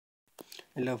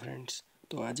Hello friends,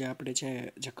 તો આજે આપણે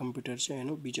છે જે કમ્પ્યુટર છે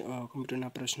એનો કમ્પ્યુટરના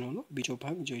પ્રશ્નોનો બીજો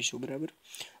ભાગ જોઈશું. બરાબર,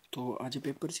 તો આજે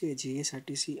પેપર છે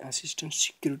જીએસઆરટીસી આસિસ્ટન્ટ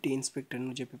સિક્યુરિટી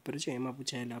ઇન્સ્પેક્ટરનું જે પેપર છે એમાં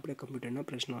પૂછાયેલા આપણે કમ્પ્યુટરના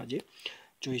પ્રશ્નો આજે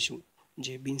જોઈશું.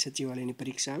 જે બિનસચિવાલયની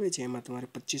પરીક્ષા આવે છે એમાં તમારે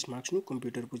 25 માર્ક્સનું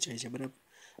કમ્પ્યુટર પૂછાય છે. બરાબર,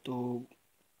 તો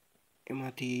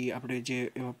એમાંથી આપણે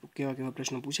જે એવા કેવા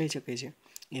પ્રશ્નો પૂછાઈ શકે છે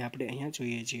એ આપણે અહીંયા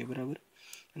જોઈએ છીએ. બરાબર,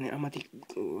 અને આમાંથી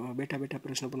બેઠા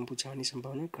પ્રશ્નો પણ પૂછવાની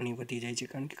સંભાવના ઘણી વધી જાય છે,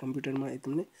 કારણ કે કમ્પ્યુટરમાં એ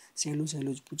તમને સહેલું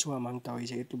જ પૂછવા માંગતા હોય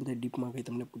છે. એટલું બધા ડીપમાં કંઈ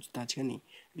તમને પૂછતા છે નહીં,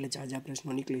 એટલે ઝાઝા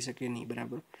પ્રશ્નો નીકળી શકે નહીં.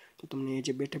 બરાબર, તો તમને એ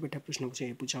જે બેઠા પ્રશ્નો છે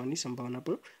એ પૂછવાની સંભાવના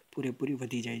પણ પૂરેપૂરી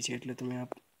વધી જાય છે. એટલે તમે આ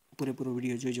પૂરેપૂરો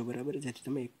વિડીયો જોઈજો. બરાબર, જેથી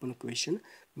તમે એક પણ ક્વેશ્ચન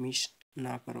મિસ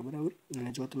ના કરો. બરાબર,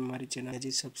 અને જો તમે મારી ચેનલ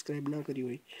હજી સબસ્ક્રાઈબ ના કરી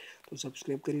હોય તો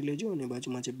સબસ્ક્રાઈબ કરી લેજો, અને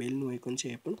બાજુમાં જે બેલનું આઇકોન છે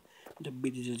એ પણ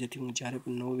દબાવી દેજો, જેથી હું જ્યારે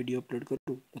પણ નવો વિડીયો અપલોડ કરું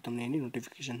તો તમને એની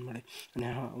નોટિફિકેશન મળે. અને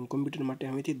હા, હું કમ્પ્યુટર માટે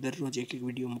હવેથી દરરોજ એક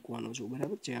વિડીયો મૂકવાનો છું.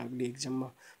 બરાબર, જે આગલી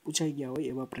એક્ઝામમાં પૂછાઈ ગયા હોય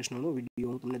એવા પ્રશ્નોનો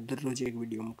વિડીયો હું તમને દરરોજ એક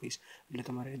વિડીયો મૂકીશ. એટલે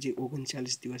તમારે હજી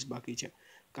 39 દિવસ બાકી છે.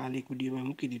 કાલે એક વિડીયો મેં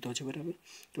મૂકી દીધો છે. બરાબર,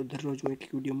 તો દરરોજ હું એક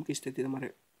વિડીયો મૂકીશ, તેથી તમારે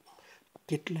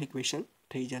કેટલાય ક્વેશ્ચન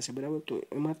થઈ જશે. બરાબર, તો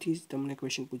એમાંથી જ તમને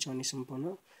ક્વેશ્ચન પૂછવાની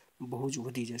સંભાવના બહુ જ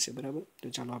વધી જશે. બરાબર, તો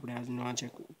ચાલો આપણે આજનો આ જે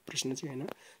પ્રશ્ન છે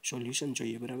એના સોલ્યુશન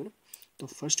જોઈએ. બરાબર, તો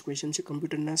ફર્સ્ટ ક્વેશ્ચન છે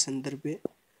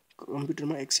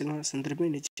કમ્પ્યુટરમાં એક્સેલના સંદર્ભે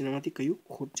નીચેનામાંથી કયું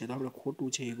ખોટ છે? તો આપણે ખોટું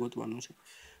છે એ ગોતવાનું છે.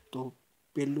 તો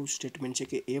પહેલું સ્ટેટમેન્ટ છે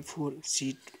કે A4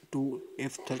 C2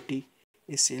 F30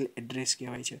 એ સેલ એડ્રેસ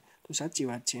કહેવાય છે. તો સાચી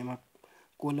વાત છે. એમાં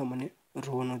કોલમ અને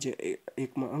રોનો જે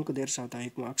એકમાં અંક દર્શાવતા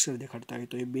એકમાં અક્ષર દેખાડતા હોય,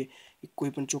 તો એ બે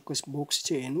કોઈ પણ ચોક્કસ બોક્સ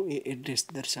છે એનું એ એડ્રેસ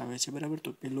દર્શાવે છે. બરાબર, તો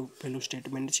પહેલું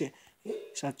સ્ટેટમેન્ટ છે એ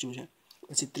સાચું છે.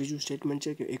 પછી ત્રીજું સ્ટેટમેન્ટ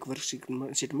છે કે એક વર્કશીટમાં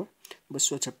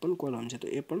 256 કોલમ છે, તો એ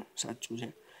પણ સાચું છે.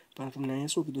 તો તમને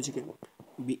અહીંયા શું કીધું છે કે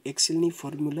એક્સેલની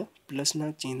ફોર્મ્યુલા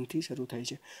પ્લસના ચિહ્નથી શરૂ થાય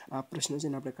છે. આ પ્રશ્ન છે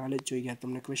ને આપણે કાલે જ જોઈ ગયા.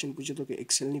 તમને ક્વેશ્ચન પૂછ્યો હતો કે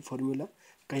એક્સેલની ફોર્મ્યુલા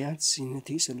કયા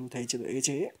ચિહ્નથી શરૂ થાય છે? તો એ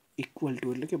છે ઇક્વલ ટુ,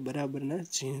 એટલે કે બરાબરના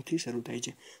ચિહ્નથી શરૂ થાય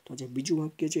છે. તો જે બીજું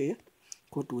વાક્ય છે એ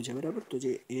ખોટું છે. બરાબર, તો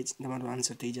જે એ જ તમારો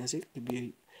આન્સર થઈ જશે કે બે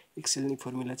એક્સેલની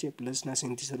ફોર્મ્યુલા છે પ્લસના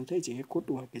ચિહ્નથી શરૂ થાય છે, એ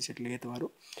ખોટું વાક્ય છે, એટલે એ તમારો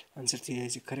આન્સર થઈ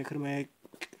જાય છે. ખરેખરમાં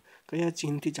કયા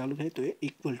ચિહ્નથી ચાલુ થાય? તો એ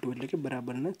ઇક્વલ ટુ, એટલે કે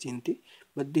બરાબરના ચિહ્નથી.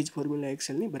 બધી જ ફોર્મ્યુલા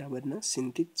એક્સેલની બરાબરના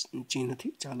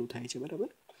ચિહ્નથી ચાલુ થાય છે. બરાબર,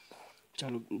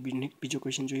 ચાલો બીજો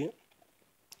ક્વેશ્ચન જોઈએ.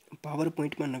 પાવર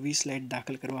પોઈન્ટમાં નવી સ્લાઇડ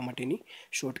દાખલ કરવા માટેની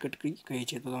શોર્ટકટ કી કઈ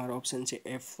છે? તો તમારો ઓપ્શન છે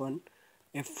F1,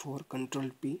 F4,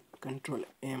 Ctrl+P,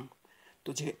 Ctrl+M. તો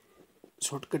જે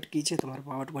શોર્ટકટ કી છે તમારા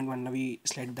પાવર પોઈન્ટમાં નવી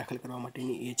સ્લાઇડ દાખલ કરવા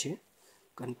માટેની એ છે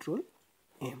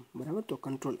Ctrl+M. બરાબર, તો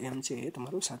Ctrl+M છે એ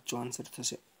તમારો સાચો આન્સર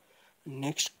થશે.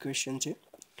 નેક્સ્ટ ક્વેશ્ચન છે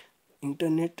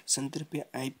ઇન્ટરનેટ સંદર્ભે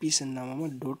IP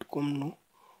સરનામામાં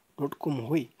 .com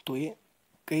હોય તો એ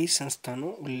કઈ સંસ્થાનો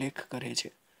ઉલ્લેખ કરે છે?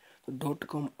 તો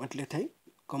 .com એટલે થાય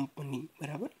કંપની.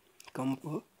 બરાબર,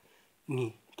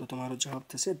 કંપની. તો તમારો જવાબ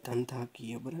થશે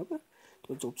ધંધાકીય. બરાબર, તો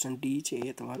ઓપ્શન ડી છે એ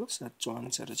તમારો સાચો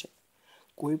આન્સર છે.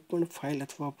 કોઈ પણ ફાઇલ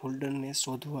અથવા ફોલ્ડરને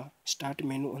શોધવા સ્ટાર્ટ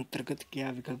મેનુ અંતર્ગત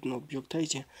કયા વિકલ્પનો ઉપયોગ થાય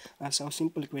છે? આ સાવ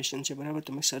સિમ્પલ ક્વેશ્ચન છે. બરાબર,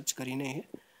 તમે સર્ચ કરીને એ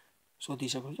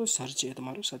શોધી શકો છો. સર્ચ એ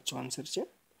તમારો સાચો આન્સર છે.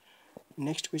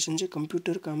 નેક્સ્ટ ક્વેશ્ચન છે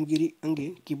કમ્પ્યુટર કામગીરી અંગે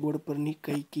કીબોર્ડ પરની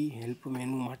કઈ કી હેલ્પ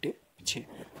મેનુ માટે છે?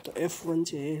 તો F1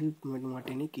 છે એ હેલ્પ મેનુ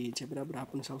માટેની કી છે. બરાબર, આ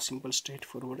પણ સાવ સિમ્પલ સ્ટ્રેટ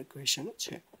ફોરવર્ડ ક્વેશ્ચન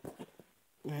છે.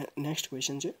 નેક્સ્ટ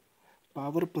ક્વેશ્ચન છે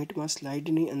પાવર પોઈન્ટમાં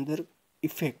સ્લાઇડની અંદર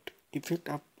ઇફેક્ટ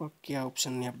આપવા કયા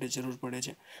ઓપ્શનની આપણે જરૂર પડે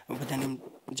છે? બધાને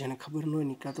જેને ખબર ન હોય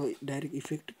ને કાં તો ડાયરેક્ટ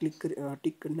ઇફેક્ટ ટિક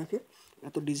કરી નાખે,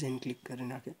 કાં તો ડિઝાઇન ક્લિક કરી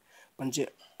નાખે. પણ જે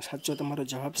સાચો તમારો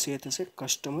જવાબ છે એ થશે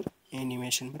કસ્ટમર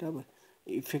એનિમેશન. બરાબર,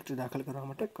 ઇફેક્ટ દાખલ કરવા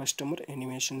માટે કસ્ટમર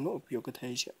એનિમેશનનો ઉપયોગ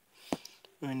થાય છે.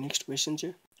 નેક્સ્ટ ક્વેશ્ચન છે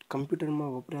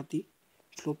કમ્પ્યુટરમાં વપરાતી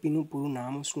ફ્લોપીનું પૂરું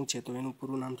નામ શું છે? તો એનું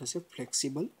પૂરું નામ થશે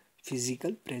ફ્લેક્સિબલ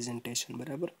ફિઝિકલ પ્રેઝન્ટેશન.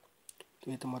 બરાબર, તો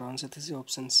એ તમારો આન્સર થશે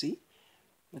ઓપ્શન સી.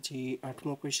 પછી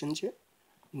 8મો ક્વેશ્ચન છે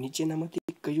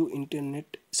નીચેનામાંથી કયું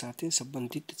ઇન્ટરનેટ સાથે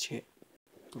સંબંધિત છે?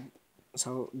 તો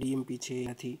સાવ DMP છે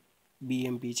નથી,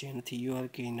 BMP છે નથી,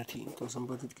 URK નથી. તો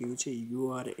સંબંધિત કયું છે?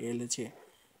 URL છે.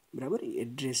 બરાબર,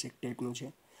 એડ્રેસ એક ટાઈપનું છે,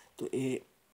 તો એ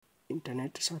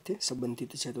ઇન્ટરનેટ સાથે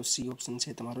સંબંધિત છે. તો સી ઓપ્શન છે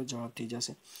તમારો જવાબ થઈ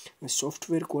જશે.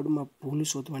 સોફ્ટવેર કોડમાં ભૂલ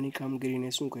શોધવાની કામગીરીને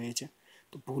શું કહે છે?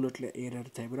 તો ભૂલ એટલે એરર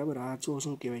થાય. બરાબર, આ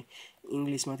શું કહેવાય?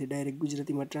 ઇંગ્લિશમાંથી ડાયરેક્ટ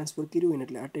ગુજરાતીમાં ટ્રાન્સફર કર્યું હોય ને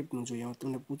એટલે આ ટાઈપનું જોઈએ.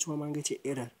 તમને પૂછવા માંગે છે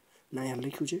એરર, ના અહીંયા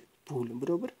લખ્યું છે ભૂલ.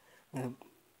 બરાબર,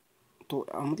 તો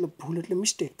આ મતલબ ભૂલ એટલે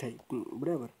મિસ્ટેક થાય.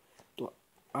 બરાબર, તો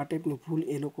આ ટાઈપની ભૂલ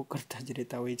એ લોકો કરતા જ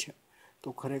રહેતા હોય છે. તો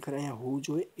ખરેખર અહીંયા હોવું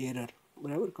જોઈએ એરર.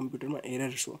 બરાબર, કમ્પ્યુટરમાં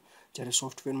એરર જ્યારે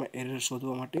સોફ્ટવેરમાં એરર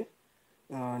શોધવા માટે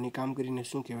ની કામગીરીને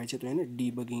શું કહેવાય છે? તો એને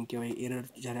ડીબગિંગ કહેવાય. એરર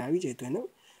જ્યારે આવી જાય તો એને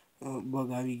બગ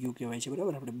આવી ગયું કહેવાય છે.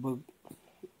 બરાબર, આપણે બગ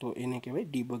તો એને કહેવાય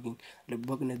ડીબગિંગ. એટલે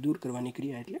બગને દૂર કરવાની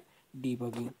ક્રિયા એટલે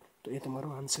ડીબગિંગ. તો એ તમારો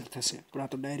આન્સર થશે. પણ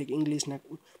આ તો ડાયરેક્ટ ઇંગ્લિશના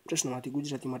પ્રશ્નોમાંથી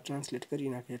ગુજરાતીમાં ટ્રાન્સલેટ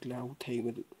કરી નાખે એટલે આવું થઈ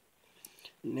બધું.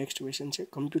 નેક્સ્ટ ક્વેશ્ચન છે,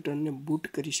 કમ્પ્યુટરને બૂટ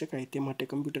કરી શકાય તે માટે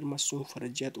કમ્પ્યુટરમાં શું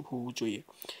ફરજિયાત હોવું જોઈએ?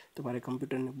 તમારે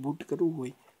કમ્પ્યુટરને બૂટ કરવું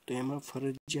હોય તો એમાં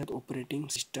ફરજિયાત ઓપરેટિંગ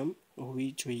સિસ્ટમ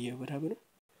હોવી જોઈએ. બરાબર.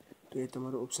 તો એ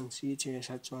તમારો ઓપ્શન સી છે એ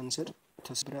સાચો આન્સર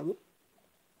થશે. બરાબર.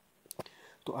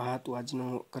 તો આ હતું આજનો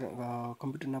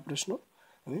કમ્પ્યુટરના પ્રશ્નો.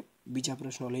 હવે બીજા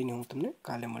પ્રશ્નો લઈને હું તમને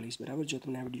કાલે મળીશ. બરાબર. જો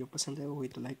તમને આ વિડીયો પસંદ આવ્યો હોય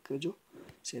તો લાઈક કરજો,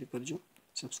 શેર કરજો,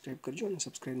 સબસ્ક્રાઈબ કરજો અને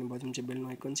સબસ્ક્રાઈબની બાજુમાં જે બેલનો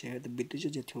આઇકન છે એ દબાવી દેજો,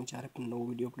 જેથી હું જ્યારે પણ નવો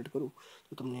વિડીયો અપલોડ કરું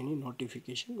તો તમને એની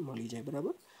નોટિફિકેશન મળી જાય.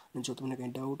 બરાબર. અને જો તમને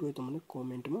કંઈ ડાઉટ હોય તો મને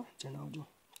કોમેન્ટમાં જણાવજો.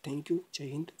 Thank you. જય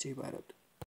હિન્દ, જય ભારત.